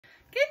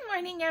Good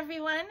morning,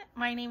 everyone.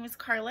 My name is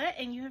Karla,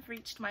 and you have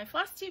reached my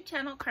FlossTube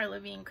channel,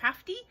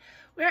 KarlaBeingCrafty,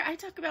 where I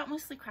talk about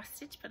mostly cross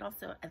stitch, but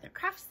also other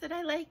crafts that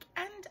I like,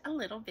 and a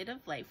little bit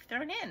of life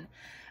thrown in.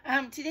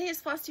 Today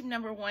is FlossTube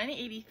number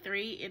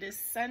 183. It is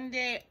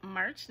Sunday,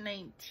 March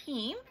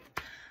 19th.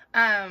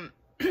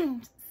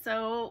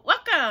 So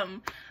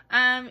welcome.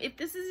 If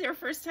this is your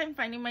first time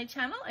finding my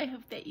channel, I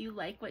hope that you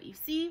like what you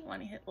see,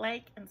 want to hit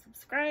like and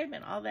subscribe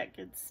and all that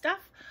good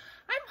stuff.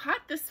 I'm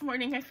hot this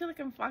morning. I feel like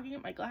I'm fogging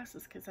up my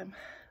glasses because I'm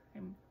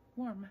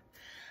warm.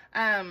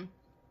 And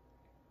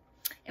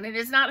it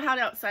is not hot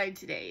outside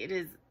today. It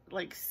is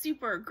like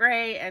super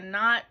gray and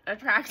not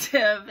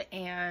attractive,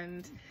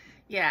 and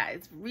yeah,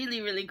 it's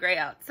really, really gray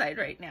outside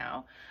right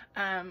now.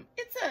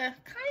 It's a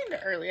kind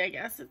of early, I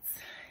guess.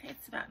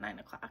 It's about 9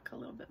 o'clock, a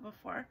little bit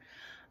before.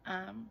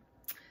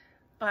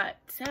 But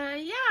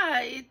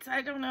yeah,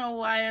 I don't know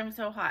why I'm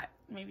so hot.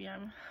 Maybe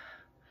I'm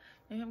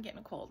getting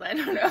a cold. I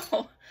don't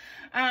know.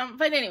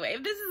 But anyway,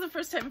 if this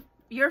is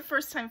your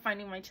first time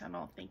finding my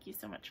channel, thank you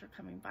so much for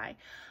coming by.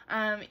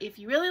 If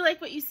you really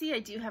like what you see, I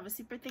do have a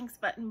super thanks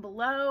button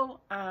below.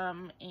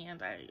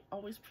 And I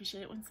always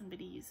appreciate it when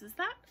somebody uses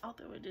that,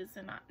 although it is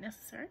not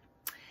necessary.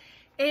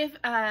 If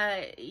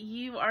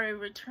you are a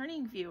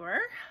returning viewer,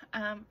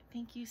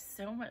 thank you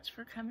so much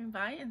for coming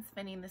by and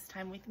spending this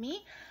time with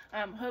me.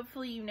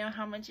 Hopefully you know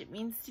how much it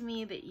means to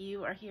me that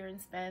you are here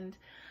and spend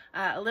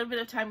a little bit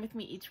of time with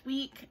me each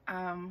week.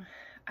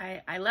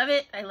 I love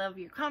it. I love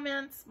your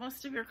comments,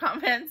 most of your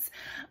comments.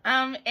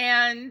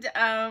 And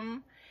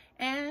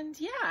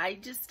yeah,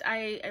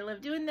 I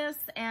love doing this,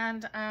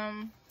 and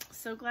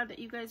so glad that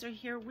you guys are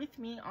here with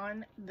me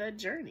on the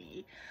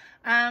journey.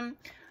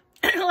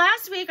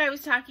 Last week I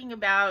was talking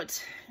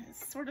about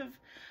I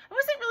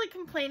wasn't really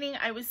complaining.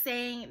 I was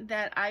saying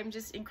that I'm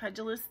just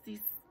incredulous,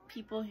 these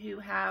people who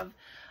have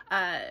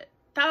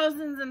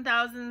thousands and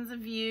thousands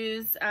of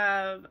views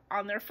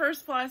on their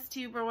first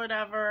FlossTube or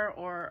whatever,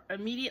 or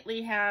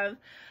immediately have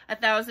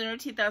 1,000 or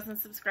 2,000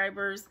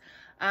 subscribers.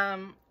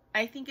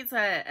 I think it's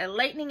a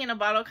lightning in a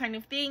bottle kind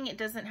of thing. It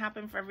doesn't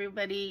happen for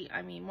everybody.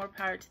 I mean, more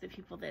power to the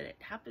people that it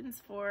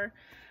happens for.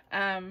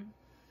 Hey,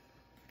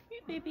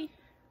 baby.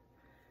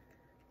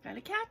 Got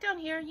a cat down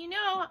here. You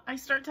know, I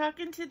start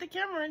talking to the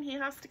camera and he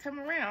has to come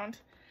around.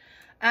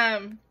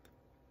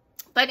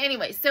 But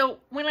anyway, so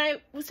when I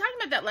was talking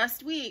about that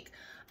last week,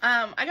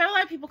 I got a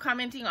lot of people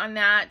commenting on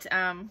that,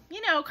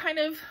 you know, kind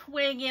of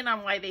weighing in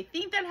on why they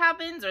think that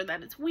happens or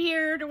that it's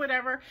weird or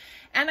whatever.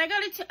 And I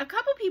got a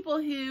couple people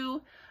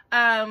who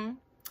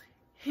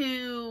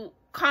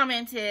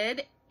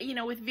commented, you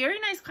know, with very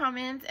nice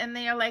comments, and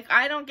they are like,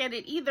 I don't get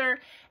it either.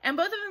 And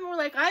both of them were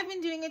like, I've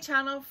been doing a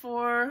channel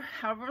for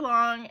however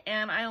long,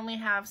 and I only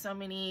have so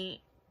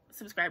many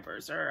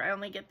subscribers, or I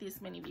only get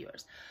these many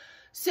viewers.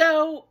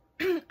 So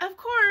of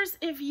course,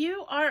 if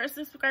you are a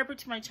subscriber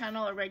to my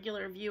channel, a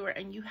regular viewer,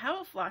 and you have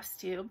a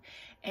FlossTube,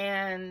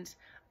 and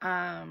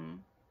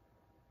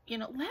you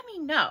know, let me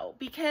know,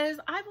 because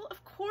I will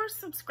of course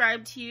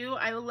subscribe to you.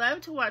 I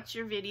love to watch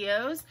your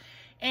videos,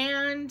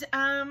 and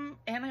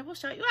I will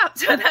shout you out.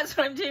 So that's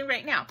what I'm doing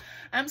right now.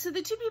 So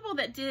the two people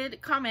that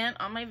did comment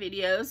on my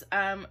videos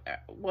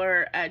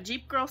were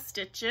Jeep Girl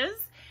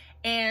Stitches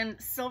and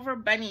Silver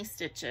Bunny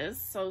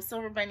Stitches. So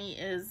Silver Bunny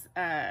is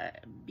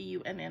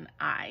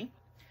B-U-N-N-I.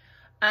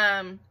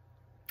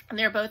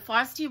 They're both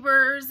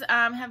FlossTubers,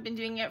 have been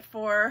doing it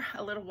for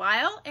a little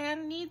while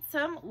and need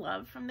some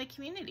love from the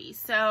community.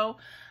 So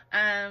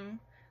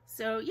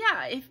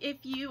yeah, if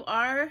you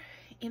are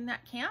in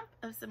that camp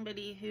of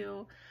somebody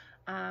who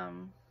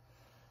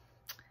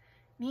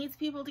needs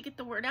people to get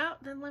the word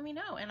out, then let me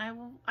know, and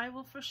I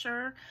will for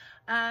sure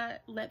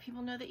let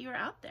people know that you're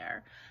out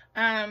there.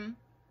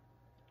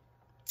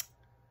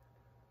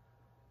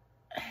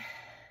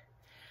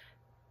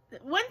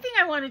 One thing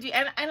I want to do,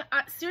 and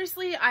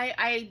seriously,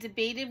 I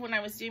debated when I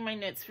was doing my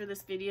notes for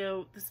this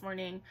video this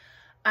morning.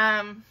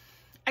 I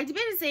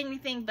debated saying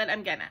anything, but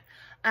I'm gonna.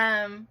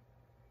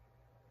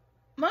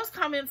 Most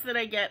comments that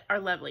I get are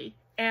lovely,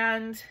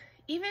 and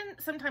even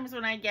sometimes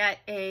when I get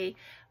a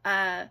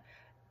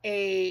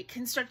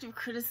constructive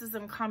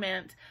criticism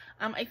comment,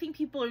 I think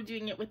people are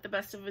doing it with the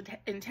best of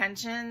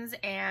intentions,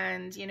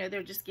 and you know,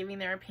 they're just giving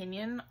their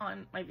opinion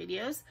on my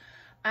videos.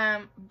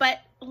 But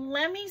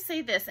let me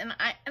say this, and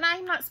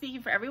I'm not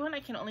speaking for everyone, I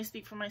can only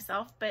speak for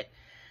myself, but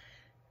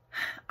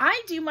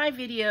I do my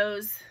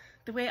videos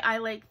the way I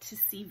like to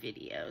see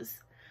videos.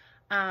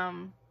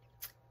 I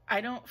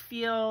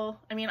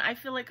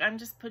feel like I'm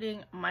just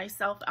putting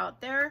myself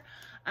out there.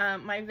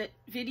 My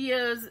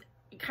videos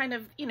kind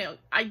of, you know,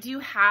 I do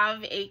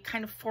have a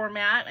kind of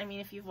format. I mean,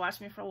 if you've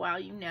watched me for a while,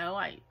 you know,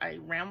 I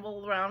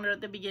ramble around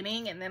at the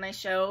beginning, and then I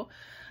show,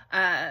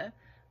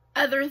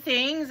 other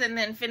things, and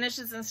then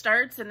finishes and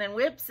starts, and then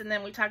whips, and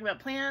then we talk about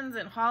plans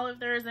and haul if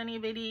there's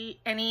any,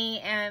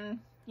 and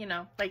you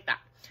know, like that.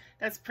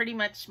 That's pretty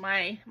much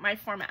my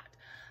format.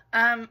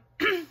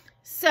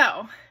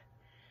 So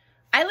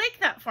I like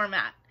that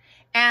format,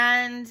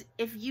 and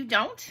if you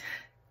don't,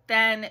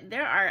 then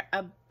there are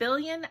a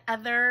billion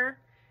other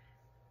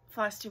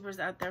FlossTubers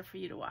out there for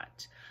you to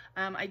watch.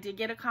 I did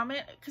get a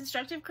comment,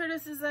 constructive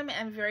criticism,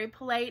 and very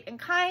polite and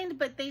kind,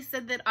 but they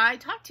said that I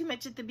talk too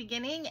much at the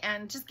beginning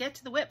and just get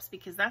to the WIPs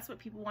because that's what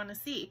people want to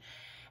see.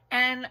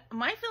 And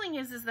my feeling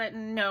is that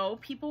no,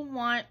 people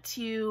want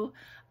to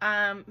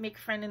make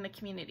a friend in the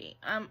community.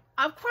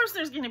 Of course,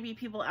 there's going to be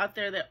people out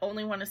there that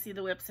only want to see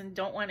the WIPs and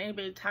don't want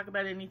anybody to talk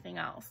about anything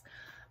else.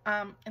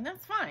 And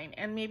that's fine.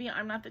 And maybe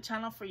I'm not the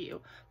channel for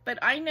you. But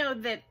I know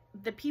that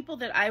the people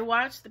that I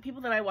watch, the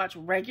people that I watch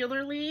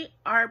regularly,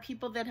 are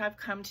people that have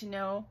come to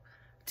know,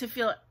 to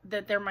feel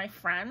that they're my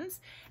friends.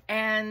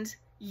 And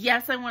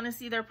yes, I want to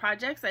see their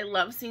projects. I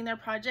love seeing their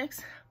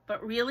projects.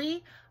 But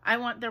really, I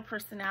want their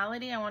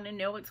personality. I want to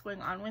know what's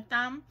going on with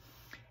them.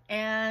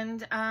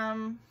 And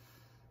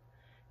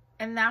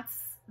that's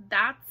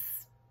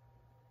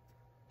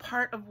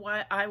part of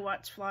why I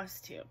watch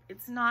FlossTube.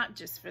 It's not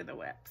just for the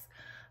WIPs.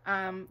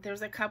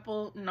 There's a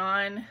couple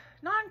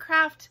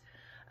non-craft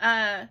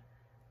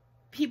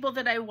people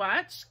that I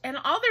watch, and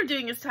all they're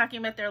doing is talking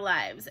about their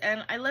lives.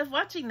 And I love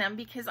watching them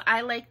because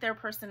I like their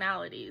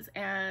personalities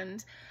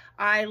and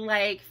I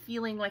like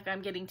feeling like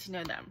I'm getting to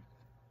know them.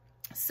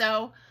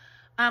 So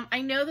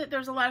I know that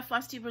there's a lot of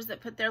FlossTubers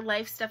that put their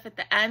life stuff at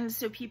the end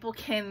so people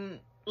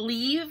can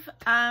leave.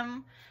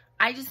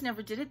 I just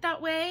never did it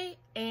that way.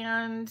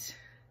 And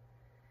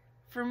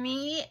for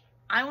me,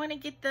 I want to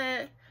get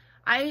the,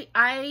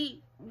 I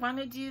want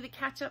to do the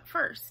catch up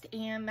first,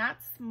 and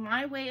that's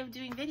my way of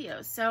doing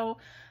videos. So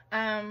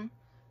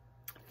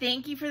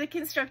thank you for the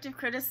constructive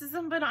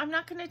criticism, but I'm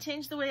not going to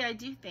change the way I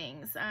do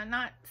things,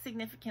 not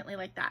significantly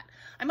like that.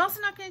 I'm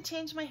also not going to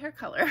change my hair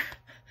color.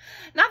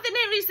 Not that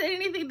anybody said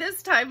anything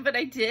this time, but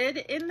I did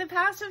in the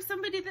past have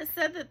somebody that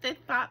said that they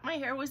thought my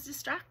hair was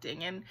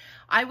distracting and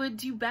I would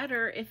do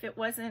better if it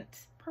wasn't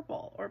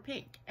purple or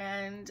pink.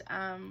 And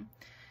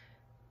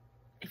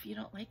if you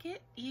don't like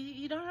it,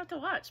 you don't have to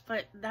watch,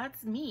 but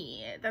that's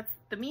me. That's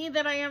the me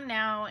that I am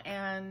now,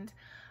 and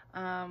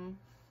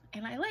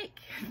I like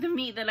the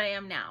me that I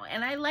am now,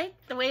 and I like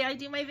the way I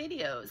do my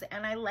videos,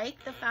 and I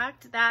like the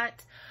fact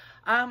that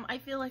I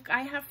feel like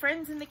I have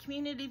friends in the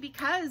community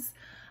because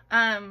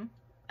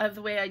of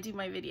the way I do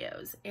my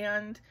videos.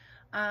 And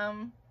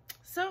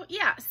so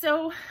yeah,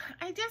 so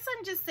I guess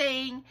I'm just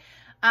saying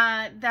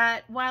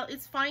that while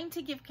it's fine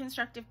to give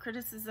constructive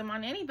criticism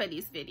on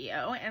anybody's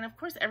video, and of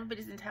course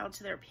everybody's entitled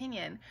to their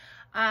opinion,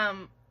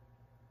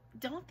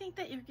 don't think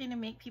that you're going to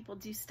make people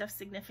do stuff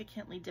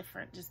significantly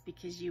different just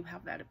because you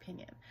have that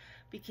opinion.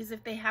 Because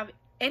if they have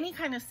any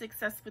kind of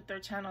success with their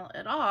channel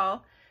at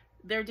all,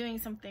 they're doing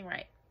something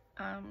right.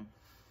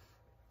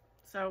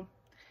 So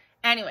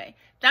anyway,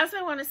 that's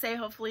what I want to say.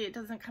 Hopefully it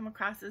doesn't come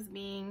across as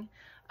being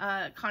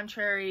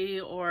contrary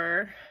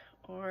or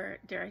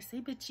dare I say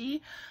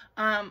bitchy.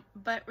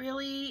 But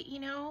really, you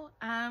know,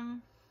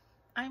 I'm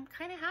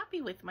kind of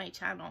happy with my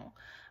channel.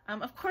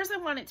 Of course I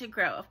want it to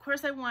grow. Of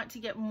course I want to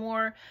get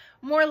more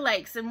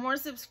likes and more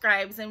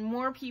subscribes and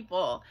more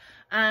people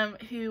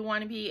who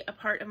want to be a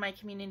part of my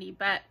community.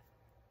 But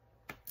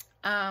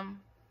I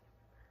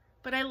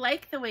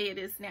like the way it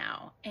is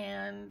now,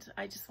 and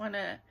I just want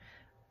to,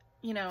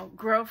 you know,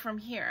 grow from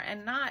here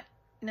and not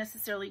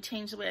necessarily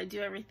change the way I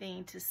do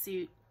everything to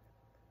suit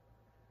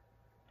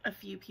a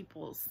few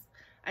people's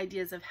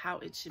ideas of how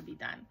it should be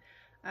done.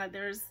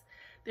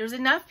 There's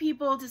enough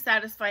people to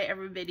satisfy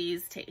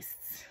everybody's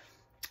tastes.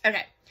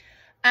 Okay.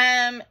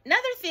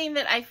 Another thing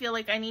that I feel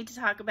like I need to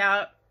talk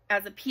about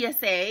as a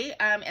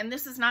PSA, and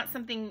this is not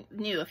something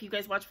new. If you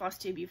guys watch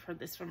FlossTube, you've heard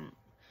this from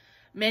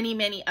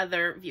many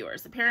other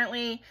viewers.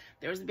 Apparently,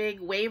 there's a big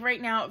wave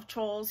right now of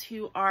trolls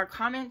who are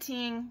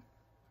commenting.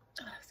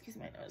 Oh, excuse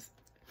me, my nose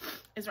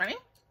is running.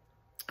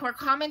 Who are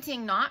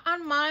commenting not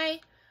on my,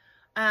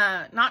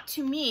 not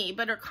to me,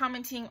 but are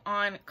commenting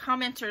on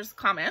commenters'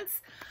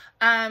 comments,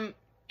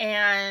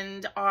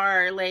 and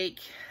are like,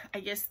 I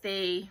guess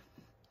they,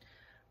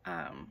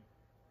 I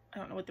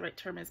don't know what the right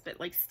term is, but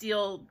like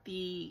steal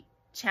the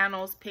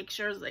channel's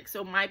pictures, like,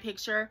 so my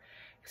picture,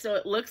 so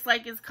it looks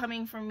like it's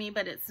coming from me,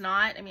 but it's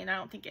not. I mean, I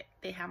don't think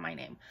they have my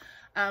name.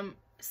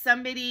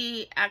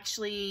 Somebody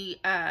actually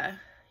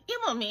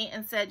emailed me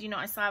and said, you know,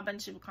 I saw a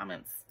bunch of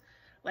comments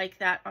like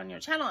that on your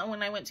channel, and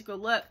when I went to go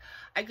look,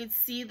 I could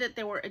see that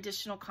there were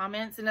additional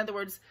comments. In other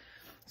words,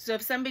 so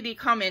if somebody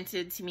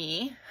commented to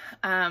me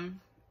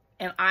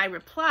and I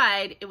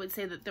replied, it would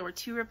say that there were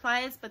 2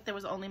 replies, but there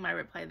was only my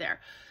reply there.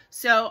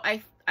 So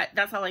I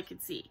that's all I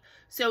could see.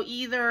 So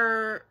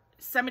either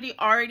somebody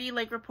already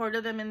like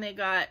reported them and they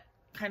got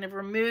kind of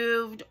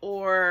removed,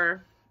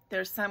 or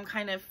there's some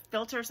kind of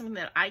filter or something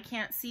that I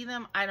can't see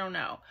them. I don't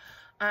know.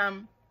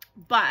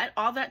 But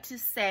all that to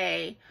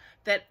say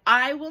that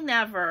I will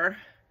never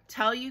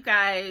tell you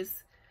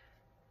guys,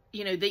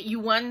 you know, that you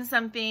won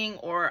something,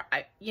 or,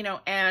 you know,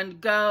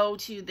 and go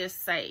to this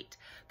site.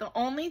 The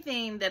only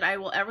thing that I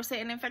will ever say,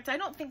 and in fact, I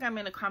don't think I'm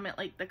going to comment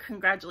like the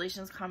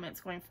congratulations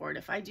comments going forward.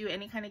 If I do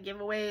any kind of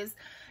giveaways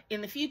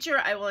in the future,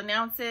 I will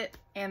announce it,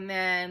 and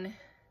then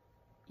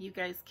you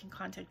guys can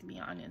contact me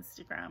on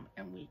Instagram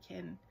and we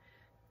can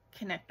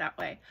connect that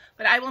way.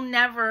 But I will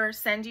never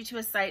send you to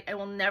a site. I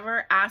will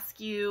never ask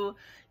you,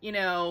 you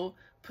know,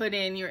 put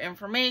in your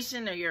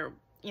information or your,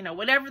 you know,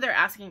 whatever they're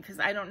asking, because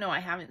I don't know, I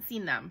haven't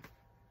seen them.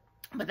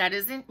 But that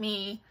isn't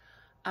me.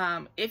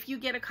 If you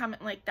get a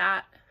comment like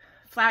that,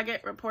 flag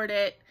it, report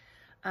it,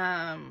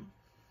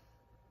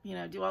 you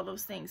know, do all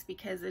those things,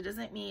 because it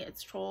isn't me,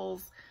 it's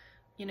trolls.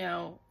 You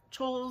know,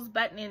 trolls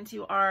butting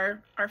into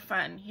our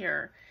fun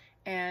here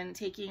and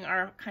taking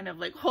our kind of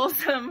like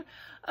wholesome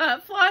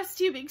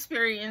FlossTube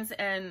experience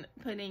and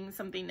putting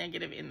something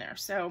negative in there.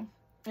 So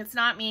it's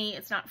not me,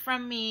 it's not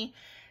from me.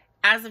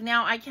 As of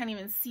now, I can't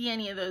even see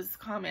any of those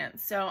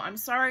comments, so I'm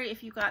sorry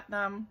if you got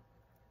them.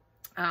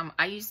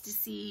 I used to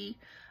see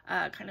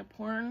kind of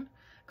porn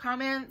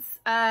comments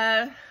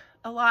a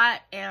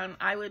lot, and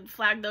I would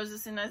flag those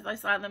as soon as I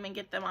saw them and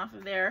get them off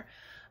of there.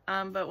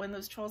 But when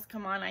those trolls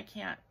come on, I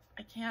can't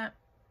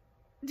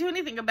do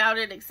anything about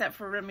it except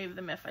for remove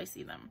them if I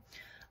see them.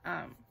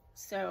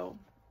 So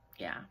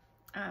yeah,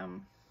 I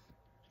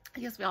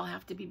guess we all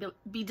have to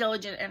be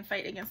diligent and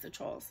fight against the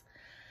trolls.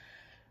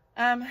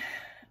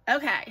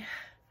 Okay,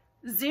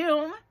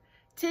 Zoom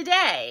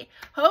today.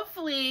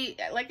 Hopefully,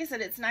 like I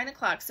said, it's 9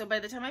 o'clock. So by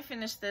the time I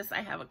finish this,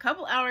 I have a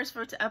couple hours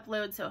for it to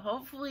upload. So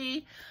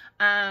hopefully,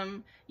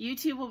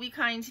 YouTube will be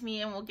kind to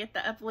me and we'll get the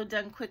upload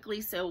done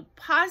quickly. So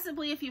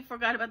possibly if you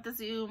forgot about the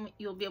Zoom,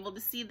 you'll be able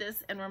to see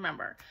this and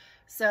remember.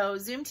 So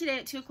Zoom today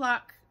at 2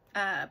 o'clock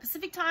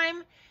Pacific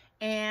time,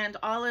 and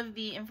all of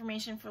the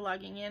information for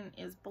logging in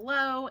is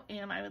below,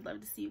 and I would love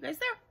to see you guys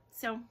there.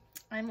 So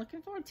I'm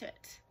looking forward to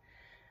it.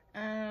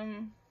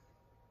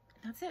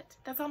 That's it.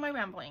 That's all my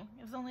rambling.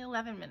 It was only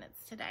 11 minutes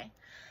today.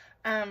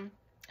 And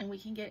we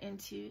can get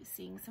into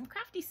seeing some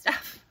crafty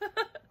stuff.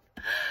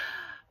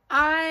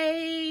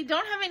 I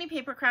don't have any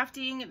paper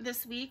crafting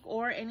this week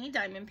or any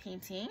diamond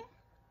painting.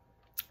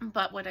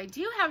 But what I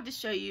do have to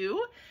show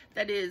you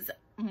that is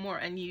more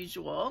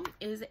unusual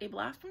is a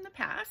blast from the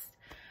past.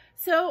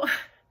 So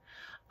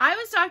I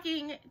was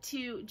talking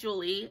to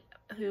Julie,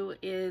 who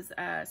is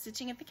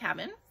stitching at the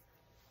cabin.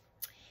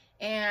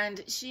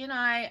 And she and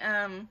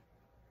I,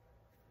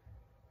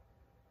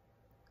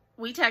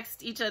 we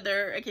text each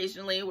other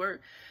occasionally.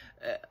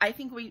 I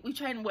think we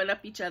try and wet up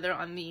each other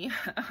on the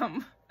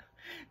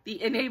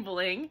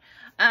enabling.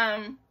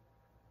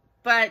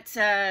 But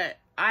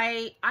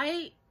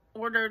I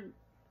ordered,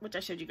 which I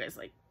showed you guys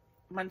like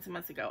months and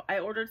months ago, I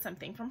ordered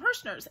something from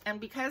Hirschner's. And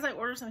because I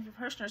ordered something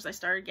from Hirschner's, I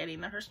started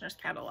getting the Hirschner's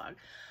catalog,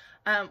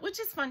 which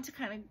is fun to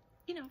kind of,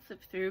 you know,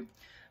 flip through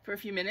for a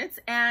few minutes.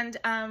 And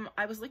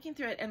I was looking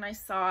through it and I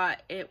saw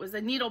it was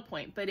a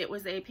needlepoint, but it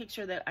was a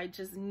picture that I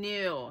just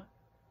knew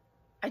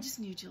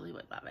Julie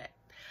would love it,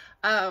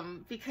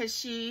 because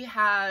she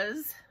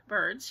has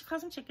birds. She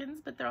calls them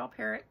chickens, but they're all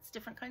parrots,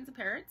 different kinds of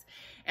parrots.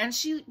 And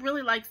she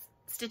really likes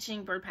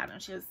stitching bird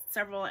patterns. She has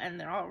several, and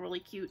they're all really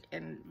cute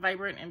and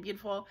vibrant and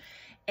beautiful.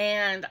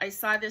 And I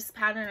saw this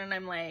pattern and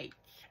I'm like,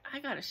 I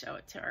gotta show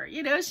it to her.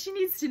 You know, she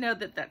needs to know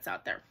that that's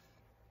out there.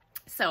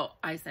 So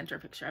I sent her a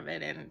picture of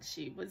it, and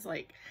she was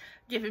like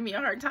giving me a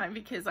hard time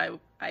because I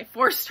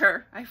forced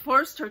her,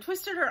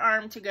 twisted her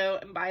arm to go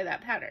and buy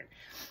that pattern.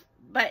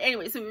 But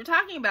anyway, so we were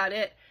talking about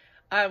it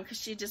because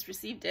she just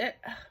received it.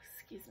 Oh,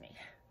 excuse me.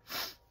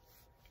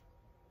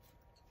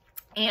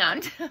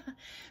 And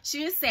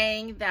she was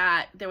saying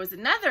that there was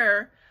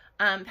another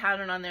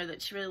pattern on there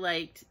that she really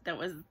liked that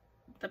was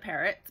the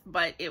parrot,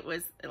 but it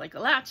was like a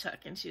latch hook.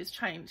 And she's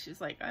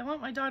like, I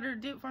want my daughter to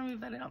do it for me,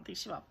 but I don't think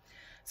she will.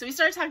 So we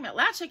started talking about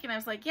latch hook, and I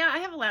was like, yeah, I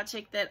have a latch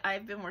hook that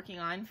I've been working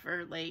on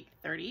for like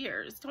 30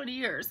 years, 20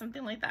 years,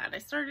 something like that. I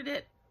started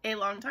it a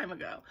long time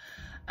ago.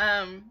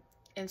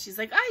 And she's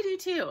like, I do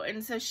too.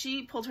 And so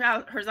she pulled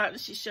hers out and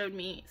she sent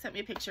me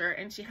a picture,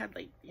 and she had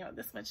like, you know,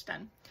 this much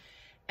done.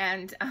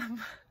 And,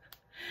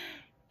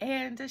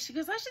 she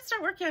goes, I should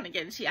start working on it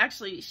again. She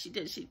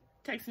did. She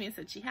texted me and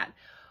said she had.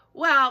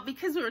 Well,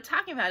 because we were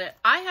talking about it,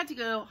 I had to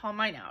go haul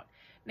mine out.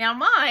 Now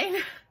mine,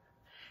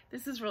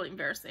 this is really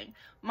embarrassing.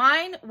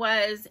 Mine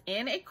was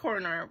in a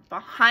corner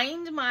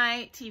behind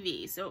my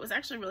TV. So it was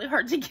actually really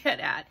hard to get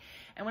at.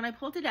 And when I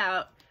pulled it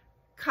out,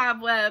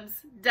 cobwebs,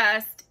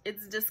 dust,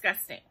 it's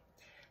disgusting.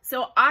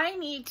 So I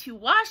need to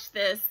wash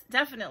this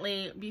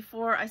definitely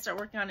before I start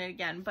working on it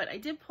again, but I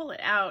did pull it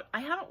out.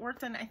 I haven't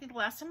worked on it. I think the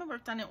last time I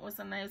worked on it was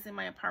when I was in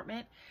my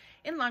apartment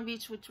in Long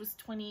Beach, which was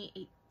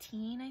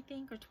 2018, I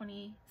think, or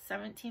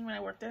 2017 when I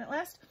worked on it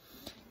last.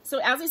 So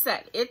as I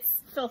said, it's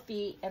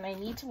filthy and I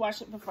need to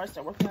wash it before I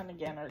start working on it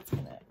again, or it's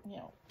gonna, you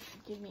know,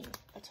 give me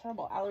a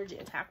terrible allergy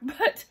attack.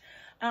 But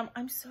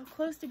I'm so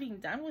close to being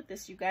done with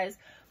this, you guys,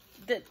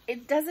 that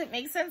it doesn't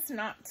make sense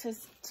not to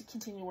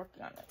continue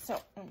working on it. So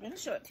I'm gonna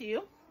show it to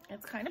you.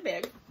 It's kind of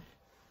big.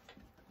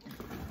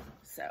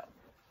 So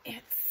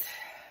here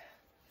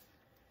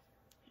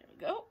we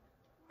go.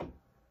 Of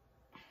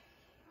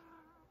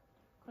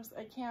course,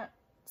 I can't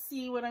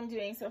see what I'm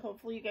doing, so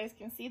hopefully you guys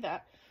can see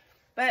that.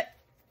 But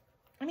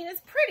I mean,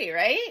 it's pretty,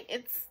 right?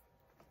 It's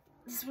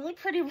really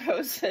pretty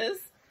roses.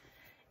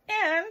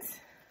 And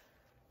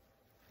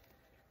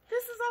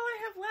this is all I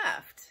have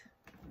left.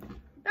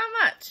 Not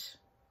much.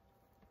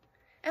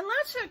 And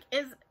latch hook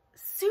is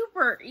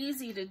super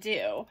easy to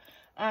do.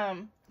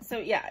 So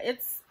yeah,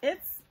 it's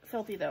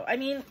filthy though. I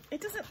mean,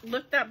 it doesn't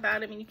look that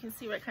bad. I mean, you can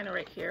see right kind of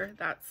right here.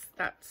 That's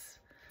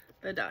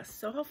the dust.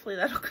 So hopefully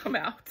that'll come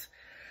out.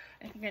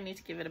 I think I need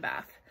to give it a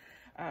bath.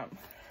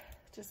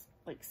 Just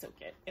like soak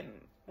it in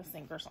the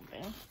sink or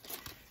something.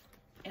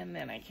 And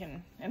then I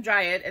can, and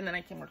dry it, and then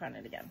I can work on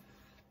it again.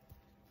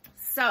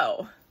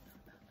 So,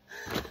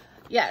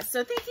 yeah,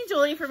 so thank you,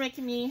 Julie, for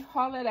making me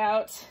haul that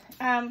out.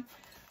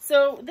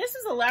 So this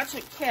is a latch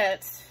hook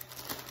kit.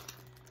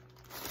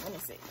 Let me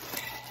see.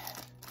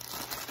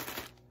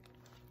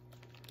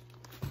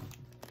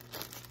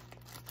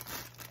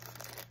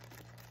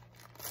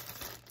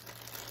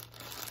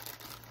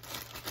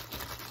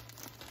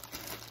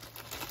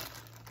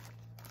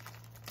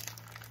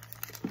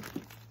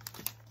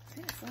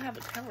 See, I still have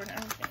the cover and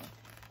everything.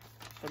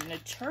 From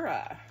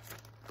Natura.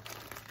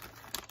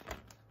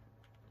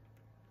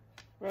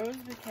 Rose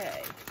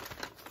Bouquet.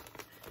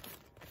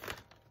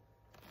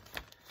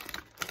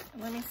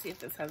 Let me see if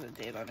this has a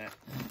date on it.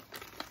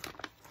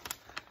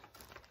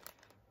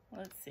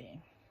 Let's see.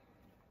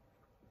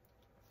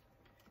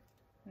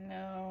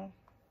 No,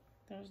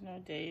 there's no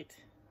date.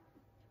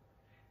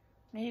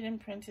 Made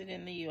and printed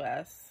in the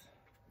US.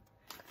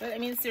 But I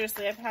mean,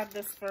 seriously, I've had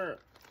this for,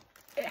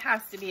 it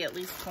has to be at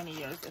least 20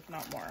 years, if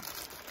not more.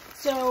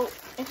 So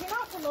if you're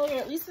not familiar,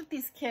 at least with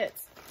these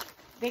kits,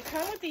 they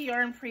come with the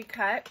yarn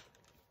pre-cut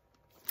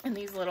and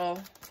these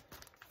little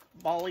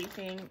ball-y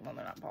thing. Well,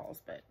 they're not balls,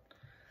 but,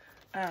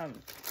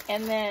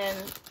 and then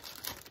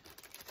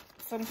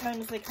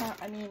sometimes they come,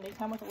 I mean, they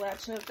come with a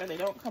latch hook, or they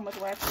don't come with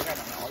a latch hook. I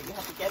don't know. You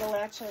have to get a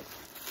latch hook.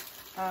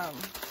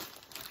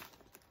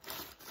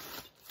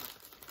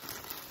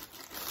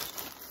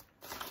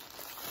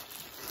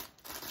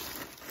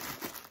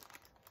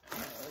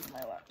 Where's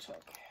my latch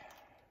hook?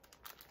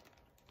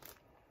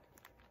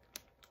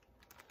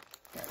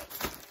 There it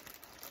is.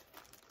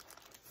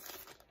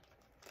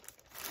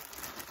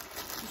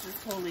 This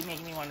is totally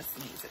making me want to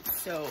sneeze.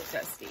 It's so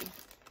dusty.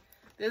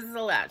 This is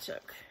a latch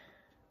hook.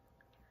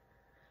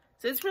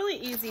 So it's really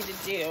easy to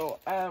do.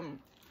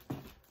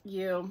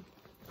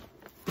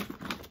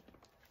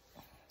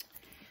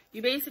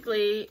 You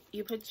basically,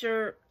 you put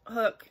your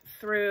hook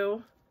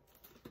through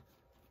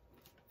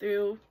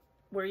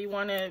where you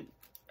want to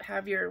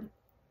have your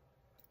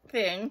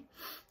thing.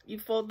 You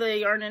fold the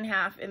yarn in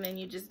half, and then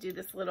you just do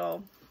this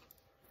little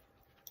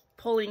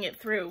pulling it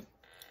through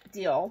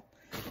deal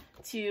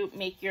to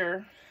make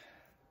your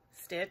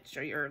stitch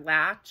or your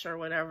latch or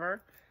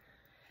whatever.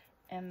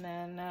 And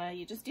then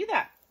you just do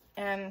that.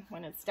 And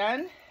when it's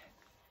done,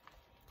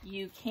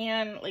 you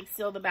can like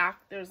seal the back.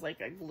 There's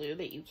like a glue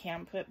that you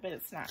can put, but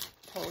it's not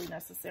totally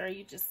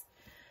necessary.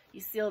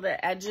 You seal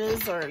the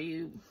edges, or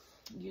you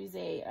use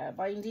a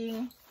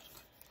binding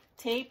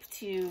tape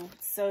to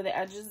sew the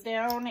edges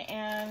down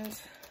and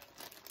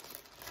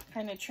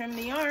kind of trim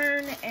the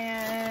yarn,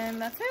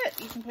 and that's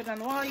it. You can put it on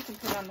the wall, you can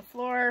put it on the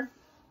floor.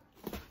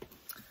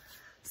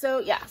 So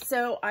yeah,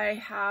 so I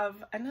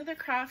have another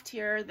craft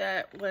here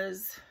that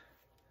was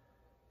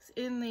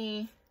in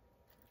the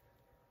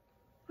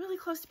really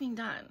close to being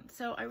done,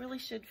 so I really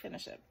should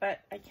finish it,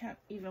 but I can't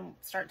even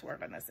start to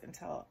work on this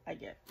until I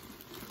get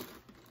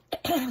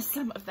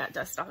some of that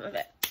dust off of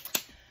it.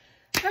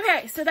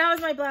 Okay, so that was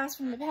my blast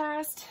from the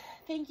past.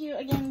 Thank you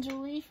again,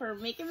 Julie, for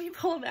making me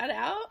pull that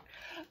out.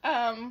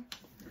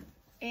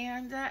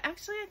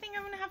 Actually, I think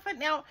I'm gonna have fun.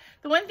 Now,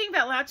 the one thing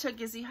about latch hook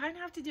is you kind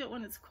of have to do it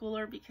when it's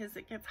cooler, because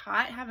it gets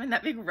hot having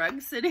that big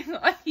rug sitting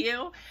on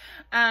you.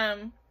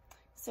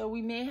 So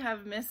we may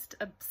have missed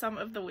some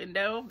of the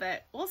window,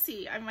 but we'll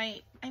see. I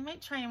might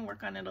try and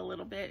work on it a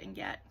little bit and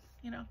get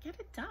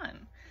it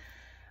done.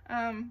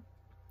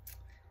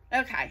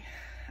 Okay,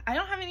 I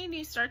don't have any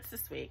new starts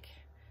this week,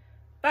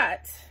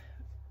 but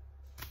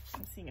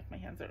I'm seeing if my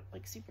hands are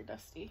like super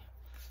dusty.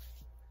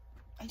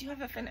 I do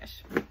have a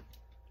finish,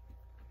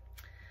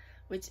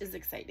 which is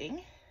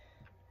exciting.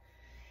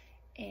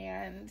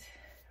 And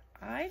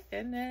I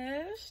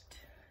finished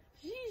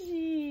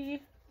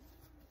Gigi.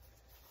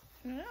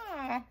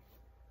 Yeah,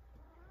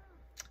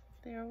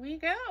 there we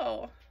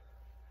go.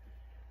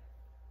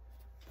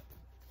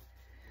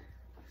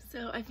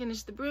 So I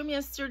finished the broom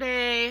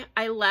yesterday.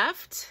 I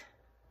left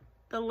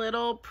the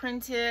little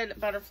printed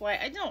butterfly.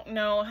 I don't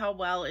know how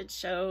well it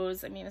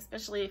shows. I mean,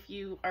 especially if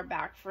you are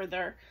back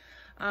further.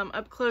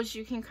 Up close,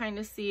 you can kind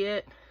of see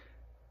it.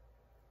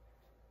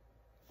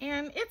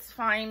 And it's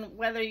fine,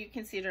 whether you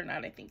can see it or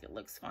not. I think it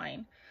looks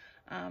fine.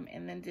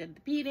 And then did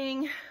the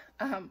beading.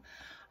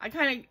 I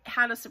kind of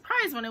had a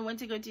surprise when I went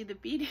to go do the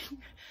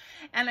beading,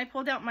 and I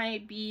pulled out my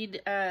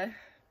bead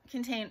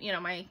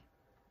my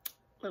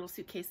little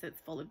suitcase that's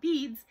full of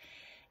beads,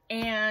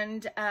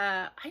 and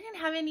I didn't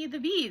have any of the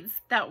beads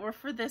that were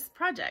for this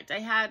project. I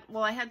had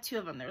two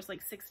of them. There was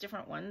like 6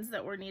 different ones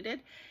that were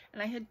needed,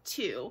 and I had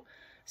 2.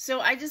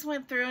 So I just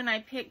went through and I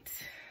picked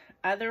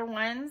other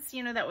ones,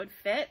 that would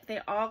fit. They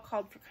all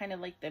called for kind of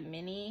like the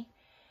mini,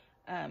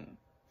 I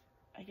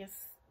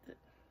guess the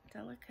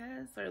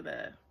delicas, or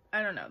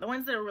I don't know, the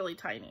ones that are really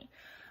tiny.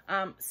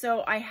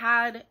 So I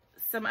had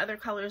some other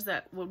colors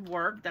that would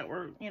work, that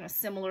were,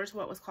 similar to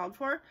what was called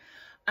for.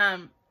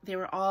 They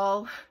were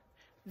all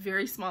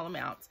very small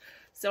amounts.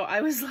 So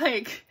I was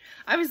like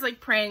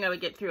praying I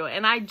would get through it,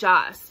 and I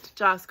just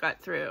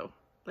got through.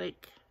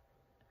 Like,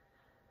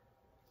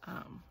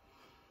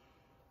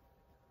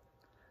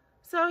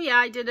 so yeah,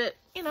 I did it,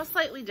 you know,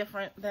 slightly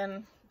different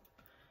than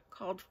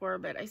called for,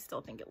 but I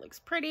still think it looks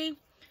pretty.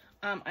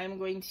 I'm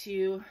going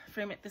to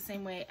frame it the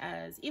same way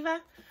as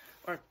Eva,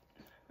 or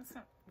that's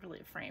not really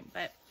a frame,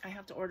 but I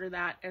have to order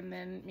that, and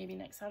then maybe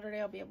next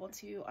Saturday I'll be able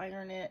to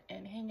iron it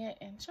and hang it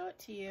and show it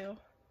to you.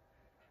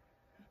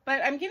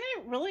 But I'm gonna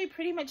really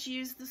pretty much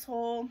use this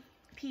whole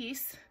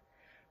piece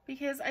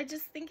because I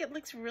just think it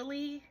looks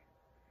really,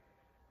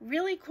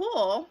 really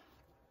cool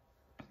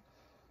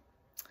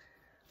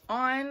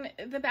on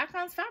the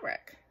background's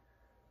fabric.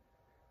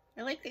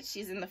 I like that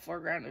she's in the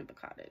foreground of the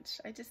cottage.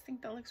 I just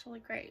think that looks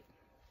really great.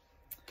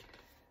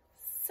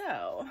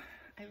 So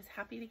I was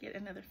happy to get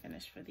another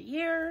finish for the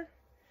year.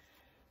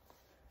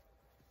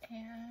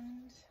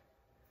 And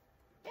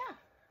yeah,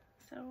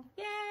 so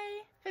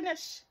yay,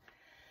 finish.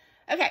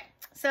 Okay,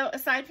 so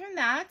aside from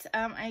that,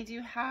 I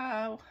do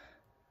have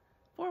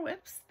 4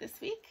 WIPs this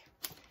week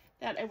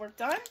that I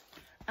worked on.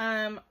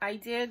 I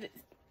did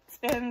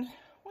spend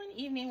one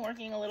evening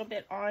working a little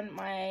bit on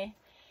my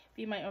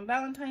Be My Own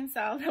Valentine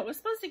style that was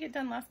supposed to get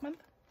done last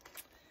month.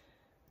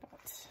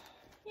 But,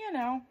 you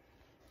know,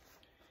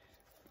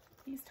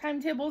 these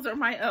timetables are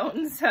my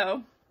own,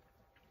 so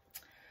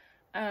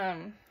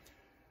so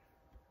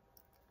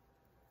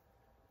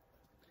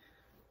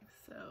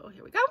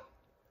here we go.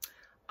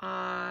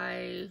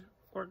 I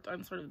worked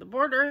on sort of the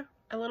border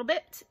a little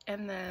bit,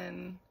 and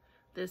then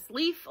this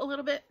leaf a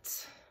little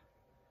bit,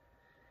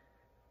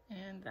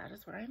 and that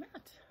is where I'm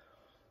at.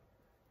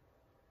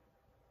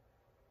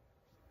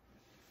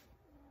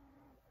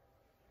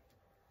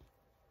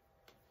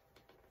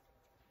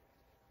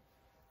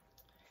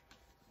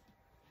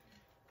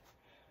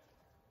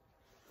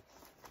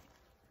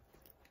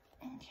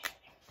 Okay.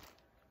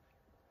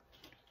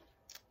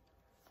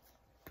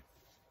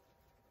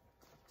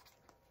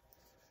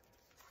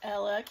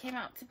 Ella came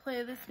out to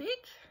play this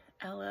week.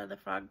 Ella the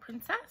Frog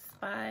Princess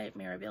by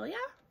Mirabilia.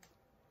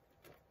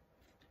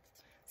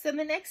 So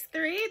the next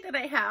 3 that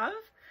I have,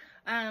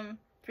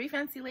 3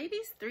 fancy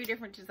ladies, 3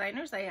 different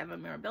designers. I have a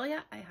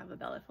Mirabilia, I have a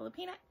Bella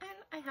Filipina, and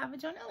I have a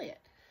Joan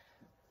Elliot.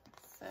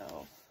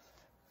 So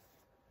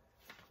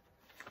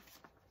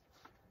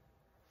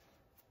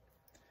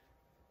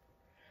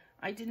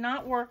I did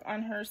not work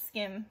on her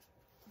skin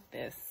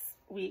this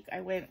week.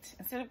 I went,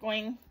 instead of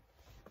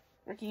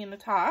working in the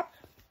top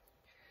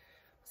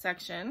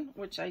section,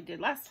 which I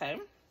did last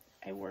time,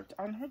 I worked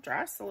on her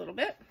dress a little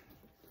bit.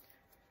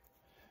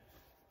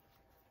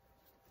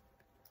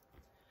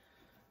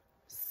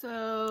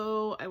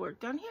 So I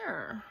worked on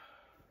here,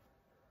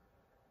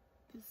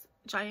 this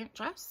giant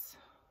dress,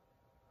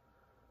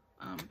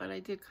 but I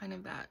did kind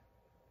of that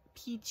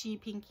peachy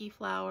pinky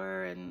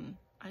flower, and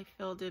I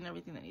filled in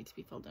everything that needs to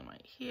be filled in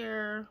right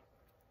here.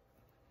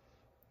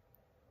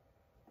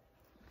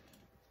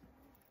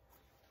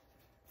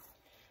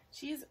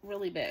 She's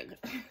really big,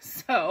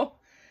 so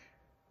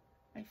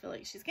I feel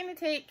like she's gonna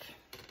take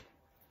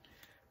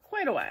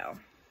quite a while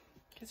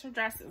because her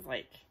dress is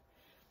like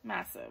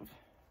massive.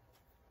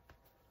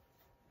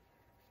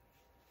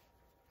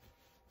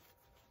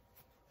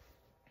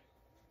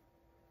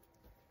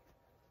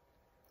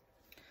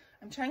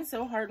 I'm trying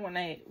so hard when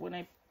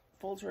I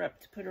fold her up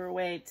to put her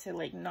away to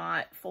like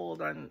not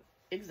fold on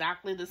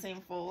exactly the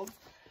same folds,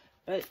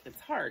 but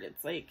it's hard.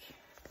 It's like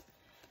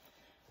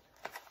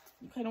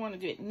you kind of want to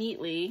do it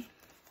neatly,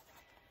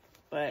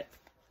 but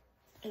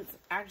it's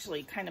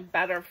actually kind of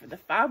better for the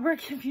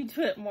fabric if you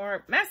do it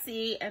more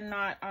messy and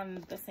not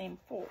on the same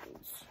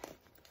folds.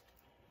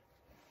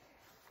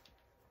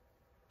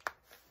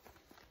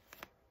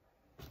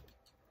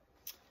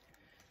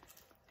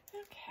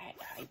 Okay,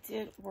 I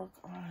did work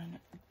on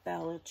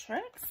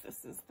Bellatrix.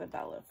 This is the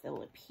Bella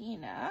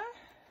Filipina.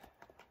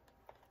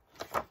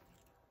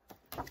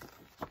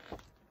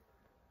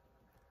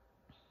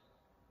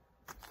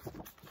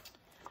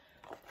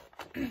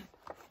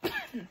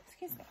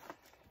 Excuse me.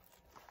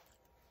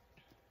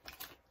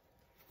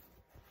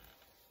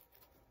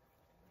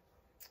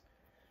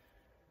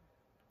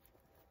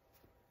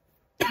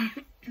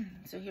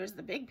 So here's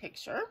the big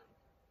picture.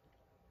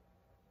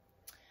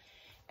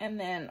 And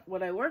then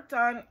what I worked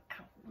on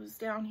was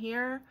down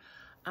here.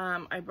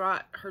 I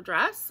brought her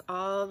dress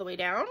all the way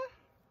down.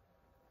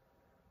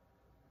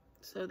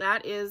 So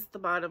that is the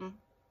bottom,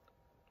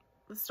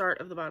 the start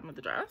of the bottom of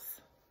the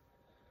dress.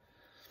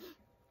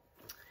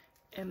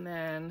 And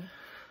then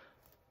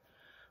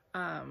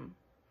I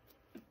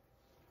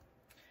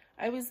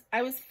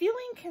was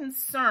feeling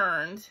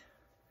concerned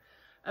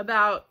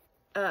about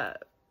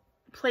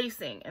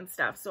placing and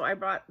stuff, so I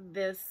brought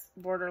this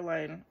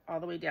borderline all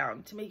the way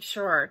down to make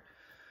sure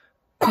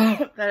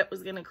that it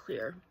was gonna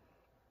clear.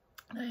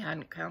 I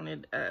hadn't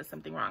counted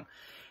something wrong.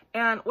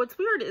 And what's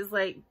weird is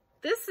like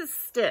this is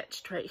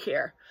stitched right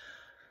here.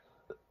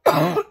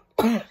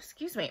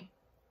 Excuse me.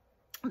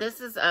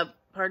 This is a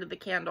part of the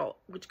candle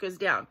which goes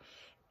down.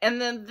 And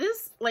then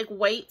this like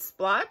white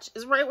splotch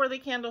is right where the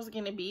candle's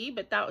going to be,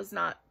 but that was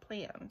not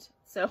planned.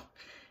 So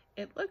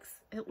it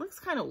looks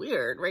kind of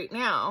weird right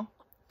now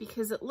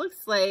because it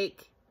looks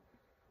like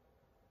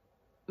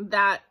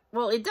that,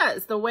 well, it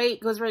does. The white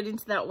goes right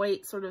into that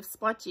white sort of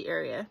splotchy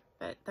area,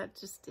 but that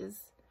just is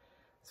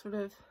sort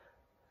of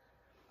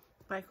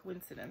by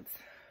coincidence.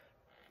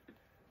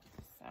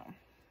 So,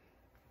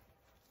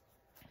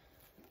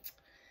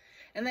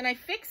 and then I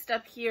fixed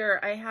up here.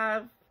 I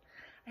had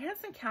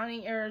some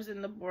counting errors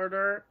in the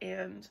border,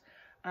 and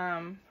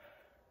I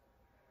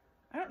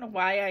don't know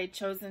why I had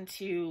chosen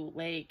to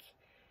like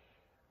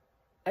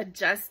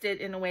adjust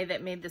it in a way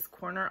that made this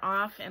corner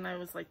off, and I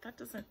was like, that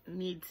doesn't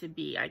need to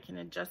be. I can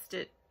adjust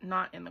it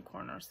not in the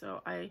corner.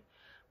 So I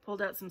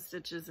pulled out some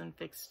stitches and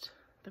fixed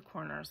the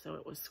corner so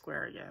it was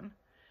square again.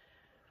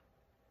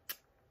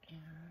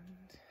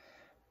 And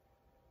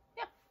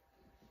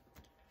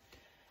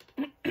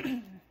yeah.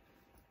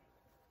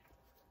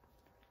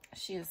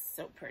 She is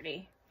so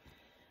pretty.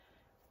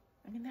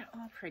 I mean, they're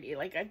all pretty.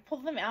 Like, I pull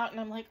them out and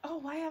I'm like, oh,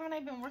 why haven't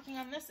I been working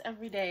on this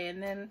every day?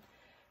 And then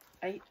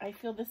I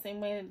feel the same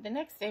way the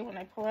next day when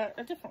I pull out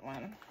a different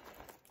one.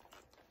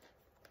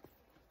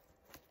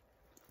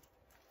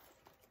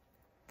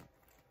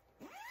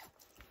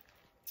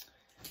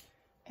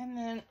 And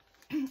then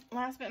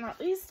last but not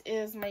least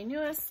is my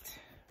newest,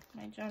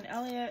 my Joan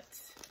Elliot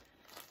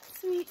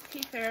Sweet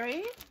Tea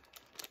Fairy.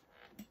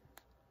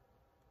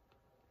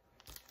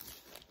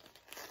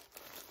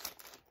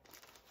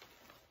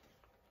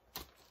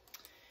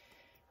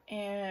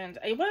 And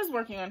I was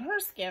working on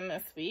her skin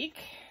this week,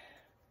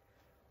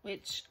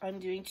 which I'm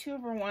doing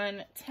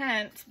 2/1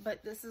 tent,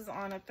 but this is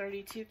on a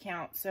 32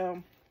 count,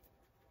 so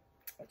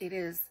it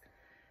is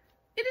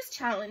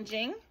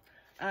challenging,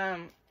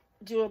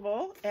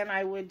 doable, and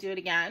I would do it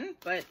again,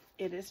 but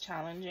it is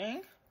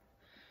challenging.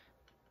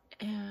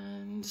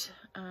 And so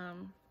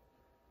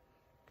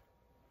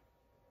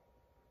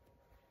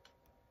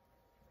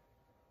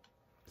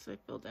I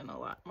filled in a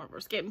lot more of her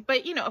skin,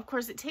 but you know, of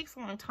course it takes a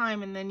long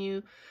time, and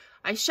then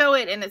I show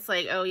it and it's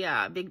like, oh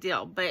yeah, big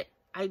deal. But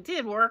I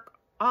did work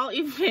all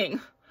evening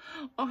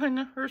on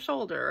her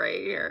shoulder right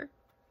here.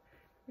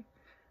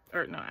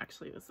 Or no,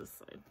 actually it was this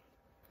side.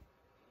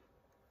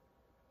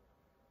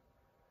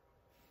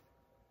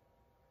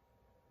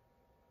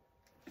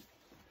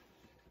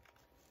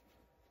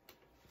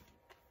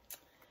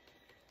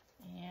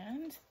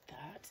 And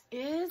that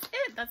is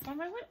it. That's all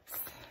my WIPs.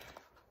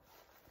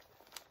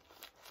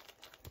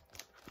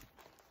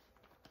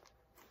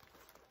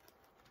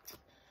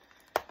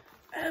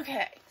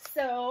 Okay,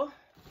 so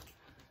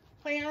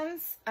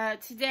plans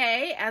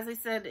today, as I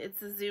said,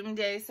 it's a Zoom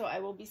day, so I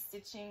will be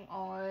stitching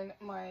on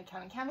my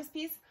counting canvas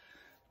piece,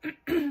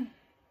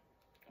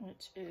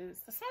 which is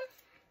this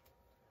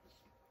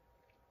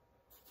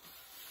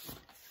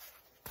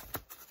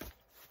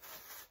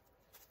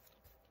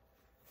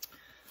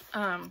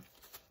one.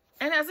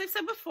 And as I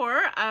said before,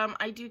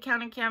 I do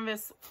counting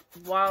canvas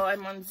while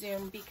I'm on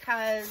Zoom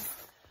because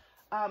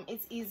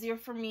it's easier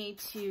for me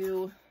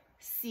to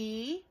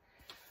see.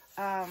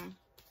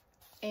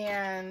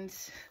 And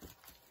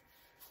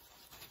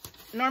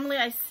normally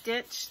I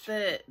stitch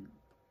the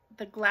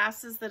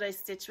glasses that I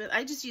stitch with.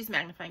 I just use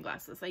magnifying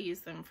glasses. I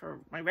use them for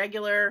my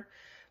regular,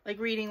 like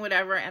reading,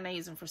 whatever, and I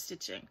use them for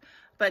stitching.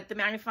 But the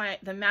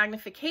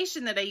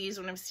magnification that I use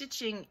when I'm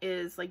stitching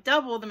is like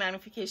double the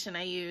magnification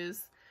I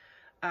use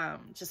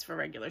just for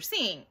regular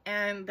seeing.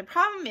 And the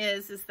problem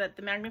is that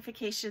the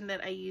magnification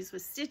that I use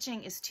with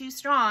stitching is too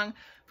strong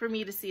for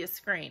me to see a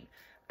screen.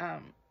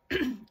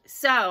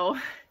 So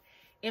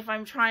if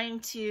I'm trying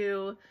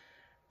to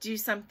do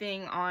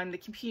something on the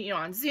computer, you know,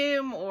 on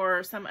Zoom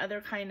or some other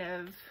kind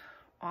of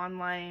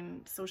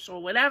online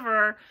social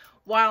whatever,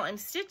 while I'm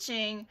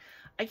stitching,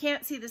 I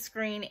can't see the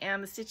screen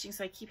and the stitching,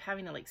 so I keep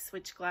having to like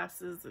switch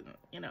glasses, and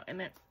you know,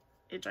 and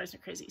it drives me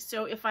crazy.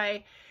 So if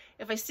I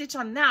stitch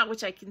on that,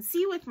 which I can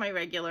see with my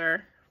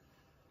regular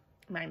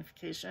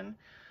magnification,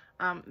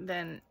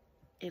 then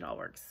it all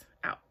works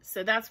out.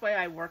 So that's why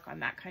I work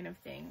on that kind of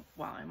thing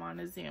while I'm on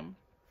a Zoom.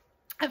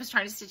 I was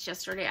trying to stitch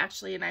yesterday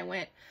actually, and I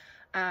went,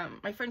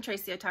 my friend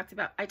Tracy, I talk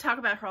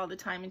about her all the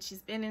time, and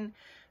she's been in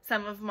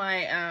some of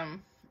my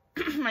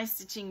my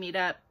stitching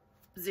meetup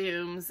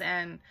Zooms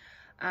and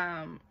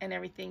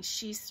everything.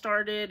 She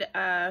started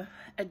a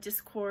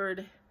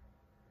Discord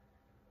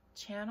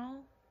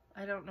channel.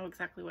 I don't know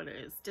exactly what it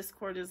is.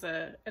 Discord is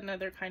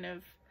another kind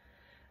of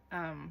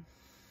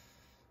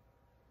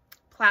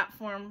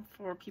platform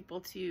for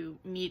people to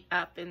meet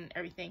up and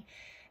everything.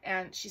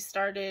 And she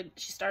started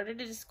a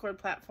Discord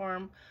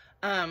platform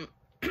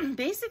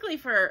basically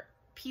for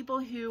people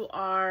who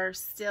are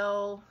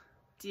still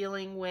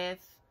dealing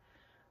with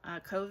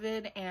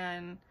COVID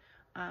and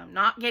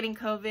not getting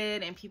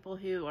COVID, and people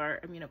who are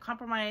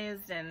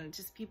immunocompromised, and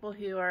just people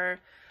who are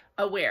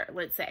aware,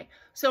 let's say.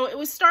 So it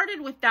was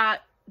started with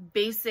that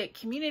basic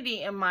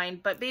community in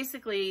mind, but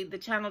basically the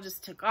channel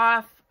just took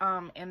off,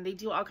 and they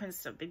do all kinds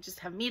of stuff. They just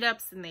have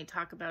meetups and they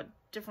talk about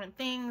different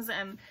things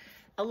and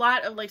a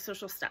lot of like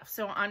social stuff.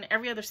 So on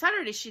every other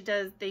Saturday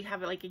they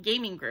have like a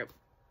gaming group,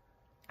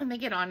 and they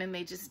get on and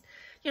they just,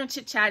 you know,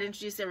 chit chat,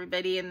 introduce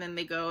everybody, and then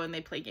they go and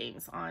they play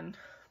games on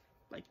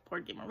like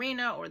Board Game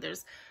Arena, or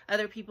there's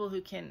other people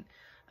who can,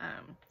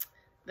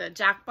 the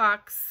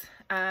Jackbox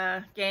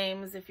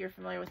games, if you're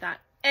familiar with that.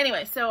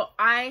 Anyway, so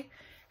I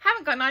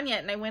haven't gone on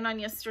yet, and I went on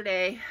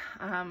yesterday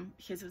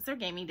because it was their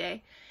gaming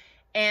day,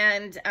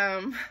 and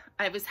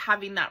I was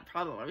having that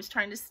problem. I was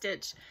trying to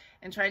stitch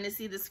and trying to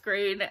see the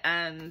screen,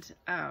 and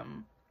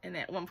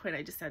at one point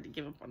I just had to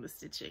give up on the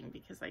stitching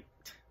because I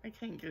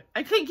couldn't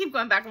keep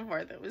going back and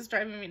forth. It was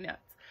driving me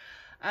nuts.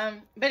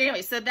 But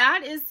anyway, so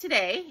that is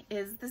today,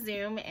 is the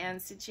Zoom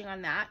and stitching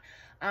on that.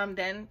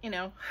 Then, you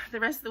know, the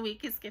rest of the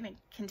week is going to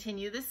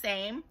continue the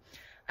same.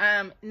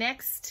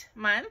 Next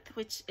month,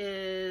 which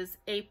is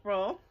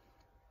April,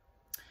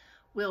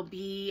 will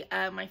be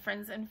my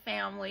friends and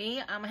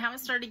family. I haven't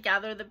started to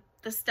gather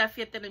the stuff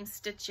yet that I'm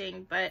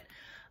stitching, but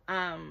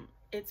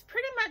it's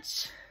pretty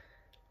much,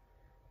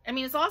 I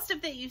mean, it's all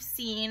stuff that you've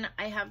seen.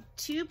 I have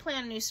 2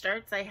 planned new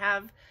starts. I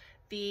have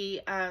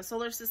the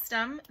solar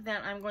system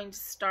that I'm going to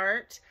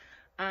start,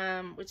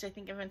 which I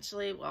think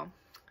eventually, well,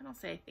 I don't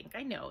say I think,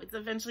 I know it's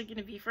eventually going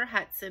to be for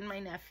Hudson, my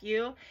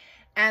nephew.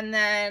 And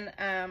then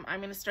I'm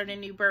going to start a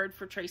new bird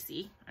for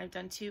Tracy. I've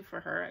done 2 for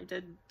her. I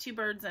did 2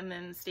 birds, and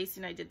then Stacy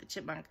and I did the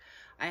chipmunk.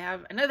 I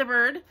have another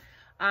bird.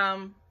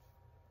 Well,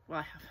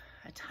 I have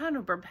a ton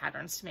of bird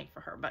patterns to make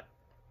for her, but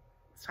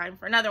it's time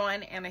for another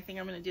one. And I think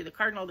I'm going to do the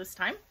cardinal this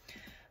time.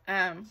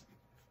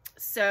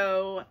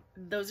 So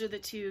those are the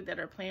 2 that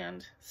are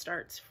planned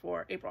starts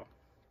for April.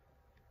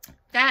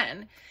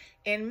 Then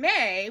in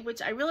May,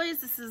 which I realize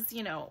this is,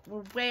 you know,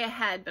 we're way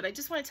ahead, but I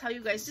just want to tell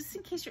you guys, just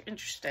in case you're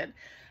interested,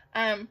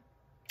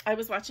 I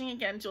was watching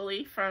again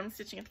Julie from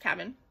Stitching at the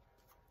Cabin,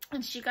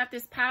 and she got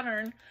this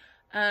pattern.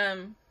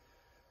 I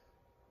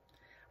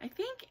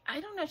think, I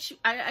don't know,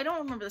 I don't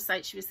remember the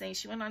site she was saying.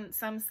 She went on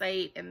some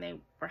site and they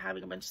were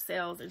having a bunch of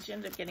sales, and she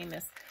ended up getting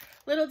this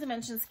little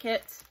dimensions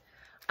kit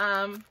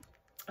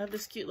of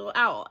this cute little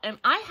owl. And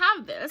I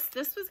have this.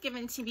 This was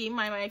given to me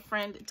by my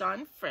friend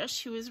Dawn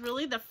Frisch, who is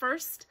really the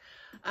first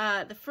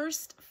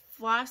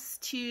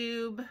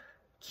FlossTube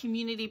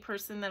community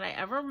person that I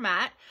ever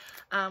met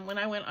when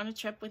I went on a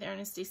trip with Aaron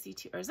and Stacy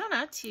to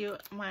Arizona to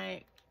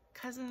my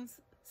cousin's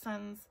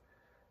son's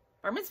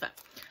bar mitzvah.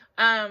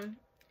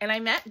 And I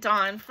met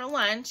Dawn for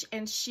lunch,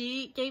 and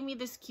she gave me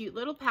this cute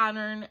little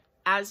pattern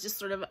as just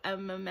sort of a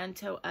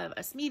memento of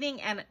us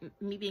meeting and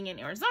me being in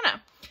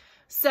Arizona.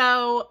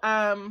 So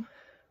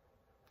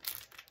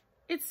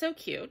it's so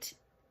cute,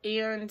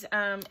 and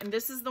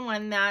this is the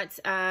one that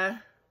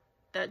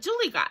that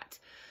Julie got.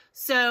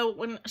 So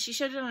when she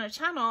showed it on her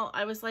channel,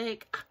 I was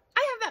like, I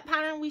have that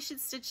pattern, we should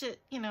stitch it,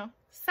 you know,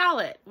 sell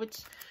it, which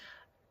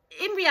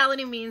in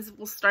reality means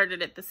we'll start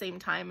it at the same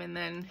time, and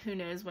then who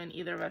knows when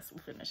either of us will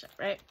finish it,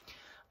 right?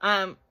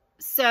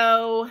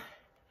 So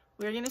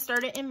we're going to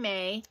start it in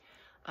May.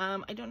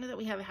 I don't know that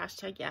we have a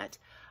hashtag yet.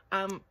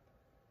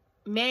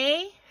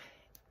 May,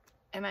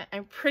 and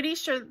I'm pretty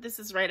sure this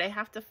is right. I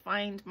have to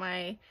find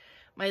my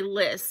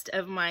list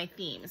of my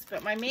themes,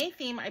 but my May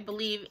theme, I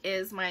believe,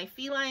 is my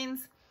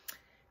felines,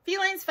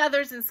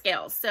 feathers, and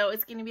scales. So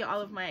it's going to be all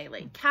of my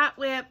like cat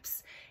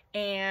whips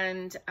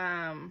and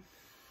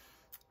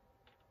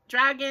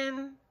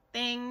dragon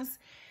things,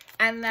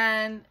 and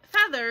then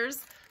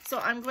feathers. So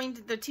I'm going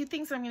to, the 2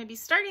 things I'm going to be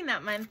starting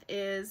that month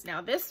is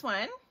now this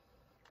one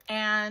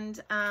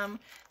and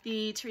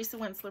the Teresa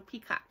Winsler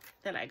peacock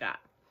that I got.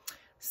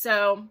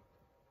 So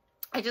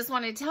I just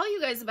wanted to tell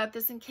you guys about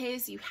this in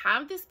case you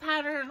have this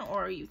pattern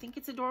or you think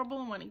it's adorable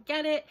and want to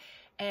get it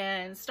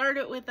and start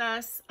it with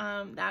us.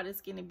 That is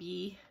going to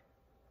be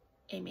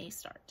a May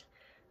start.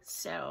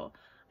 So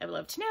I would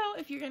love to know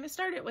if you're going to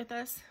start it with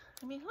us.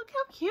 I mean, look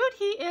how cute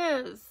he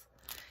is.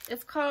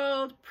 It's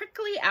called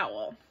Prickly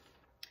Owl.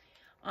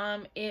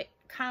 It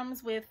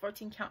comes with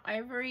 14 count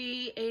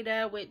ivory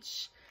Aida,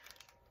 which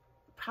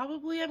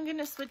probably I'm going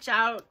to switch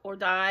out or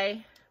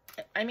dye.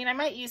 I mean, I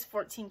might use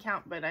 14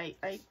 count, but I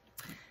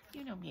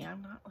you know me,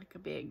 I'm not like a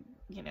big,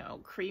 you know,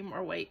 cream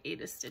or white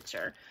Aida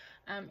stitcher.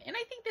 And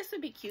I think this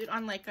would be cute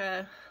on like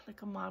a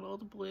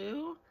mottled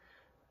blue.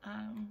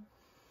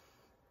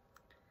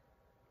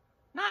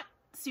 Not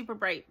super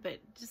bright, but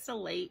just a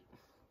light,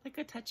 like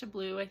a touch of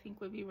blue, I think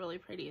would be really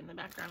pretty in the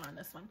background on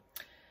this one.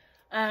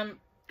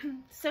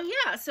 So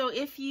yeah, so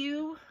if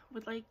you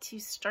would like to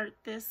start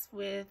this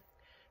with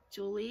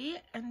Julie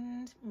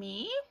and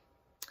me,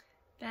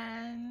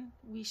 then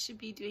we should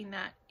be doing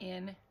that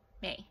in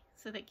May.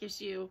 So that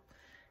gives you,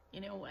 you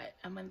know what,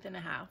 a month and a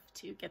half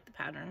to get the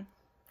pattern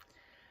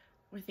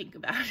or think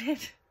about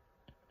it.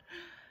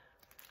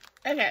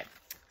 Okay,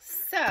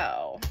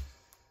 so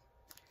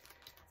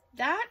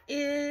that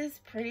is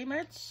pretty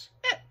much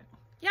it.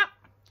 Yeah,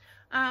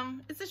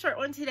 it's a short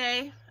one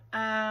today.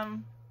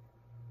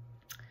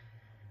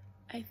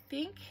 I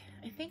think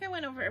I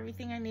went over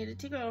everything I needed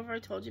to go over. I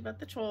told you about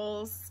the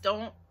trolls.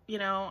 Don't, you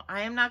know,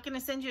 I am not going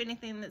to send you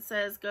anything that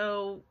says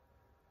go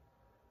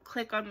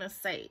click on this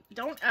site.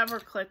 Don't ever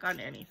click on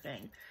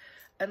anything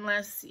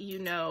unless you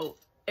know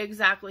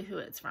exactly who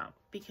it's from,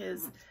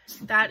 because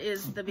that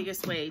is the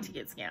biggest way to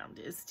get scammed,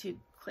 is to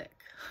click.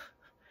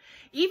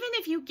 Even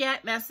if you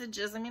get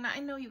messages, I mean, I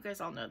know you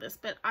guys all know this,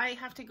 but I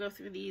have to go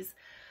through these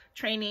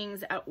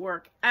trainings at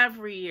work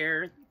every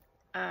year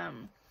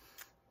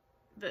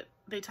that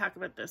they talk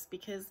about this,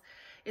 because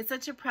it's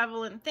such a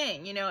prevalent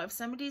thing. You know, if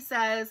somebody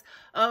says,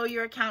 oh,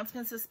 your account's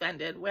been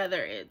suspended,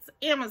 whether it's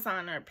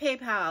Amazon or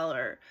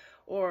PayPal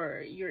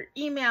or your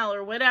email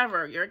or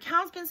whatever, your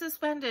account's been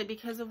suspended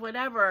because of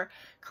whatever,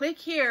 click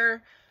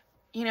here,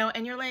 you know,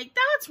 and you're like,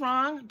 that's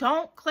wrong,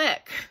 don't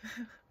click.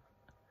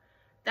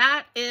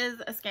 That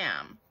is a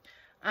scam.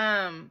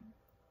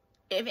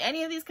 If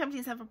any of these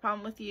companies have a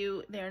problem with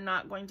you, they're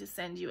not going to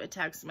send you a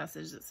text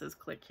message that says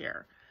click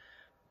here.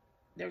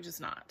 They're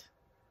just not.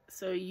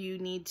 So you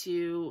need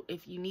to,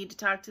 if you need to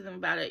talk to them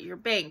about it, your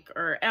bank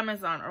or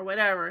Amazon or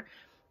whatever,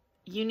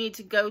 you need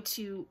to go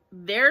to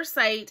their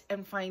site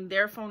and find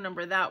their phone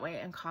number that way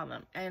and call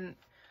them. And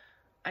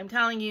I'm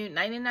telling you,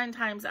 99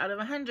 times out of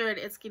 100,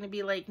 it's going to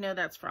be like, no,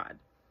 that's fraud,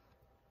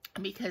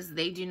 because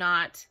they do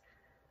not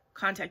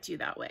contact you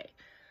that way.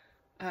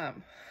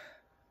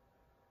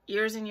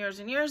 Years and years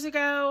and years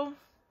ago,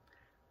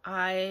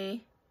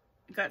 I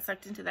got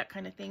sucked into that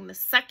kind of thing. The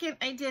second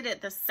I did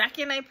it, the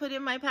second I put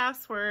in my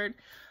password,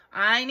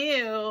 I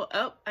knew,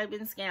 oh, I've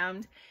been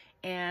scammed.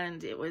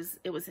 And it was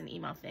an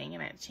email thing,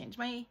 and I had to change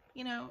my,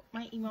 you know,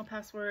 my email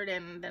password,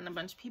 and then a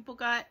bunch of people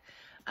got,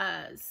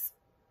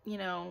 you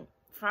know,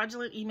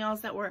 fraudulent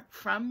emails that were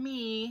from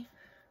me.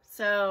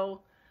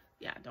 So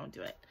yeah, don't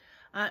do it.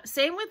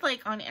 Same with,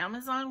 like, on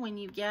Amazon, when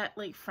you get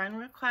like friend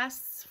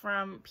requests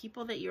from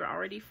people that you're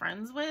already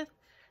friends with,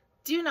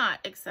 do not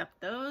accept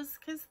those,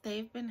 because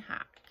they've been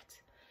hacked.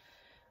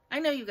 I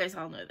know you guys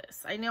all know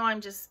this. I know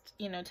I'm just,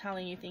 you know,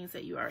 telling you things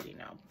that you already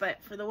know.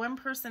 But for the one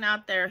person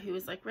out there who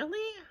is like, really?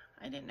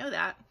 I didn't know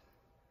that.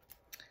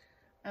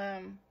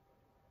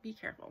 Be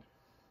careful.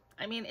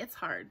 I mean, it's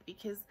hard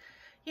because,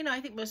 you know, I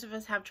think most of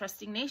us have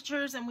trusting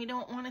natures, and we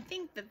don't want to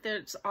think that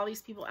there's all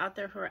these people out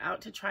there who are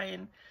out to try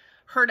and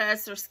hurt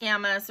us or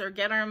scam us or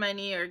get our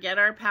money or get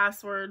our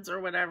passwords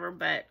or whatever.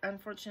 But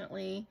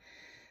unfortunately,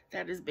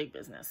 that is big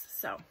business.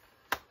 So,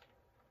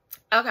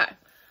 okay.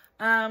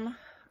 I'm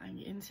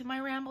into my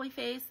rambly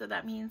phase, so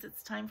that means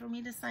it's time for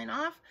me to sign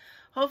off.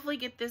 Hopefully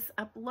get this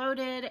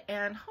uploaded,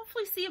 and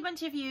hopefully see a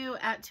bunch of you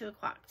at 2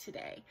 o'clock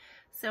today.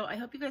 So I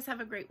hope you guys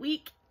have a great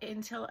week.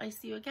 Until I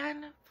see you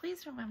again,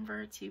 please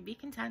remember to be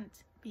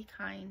content, be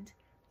kind,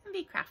 and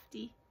be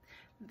crafty.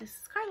 This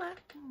is Karla.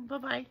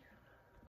 Bye-bye.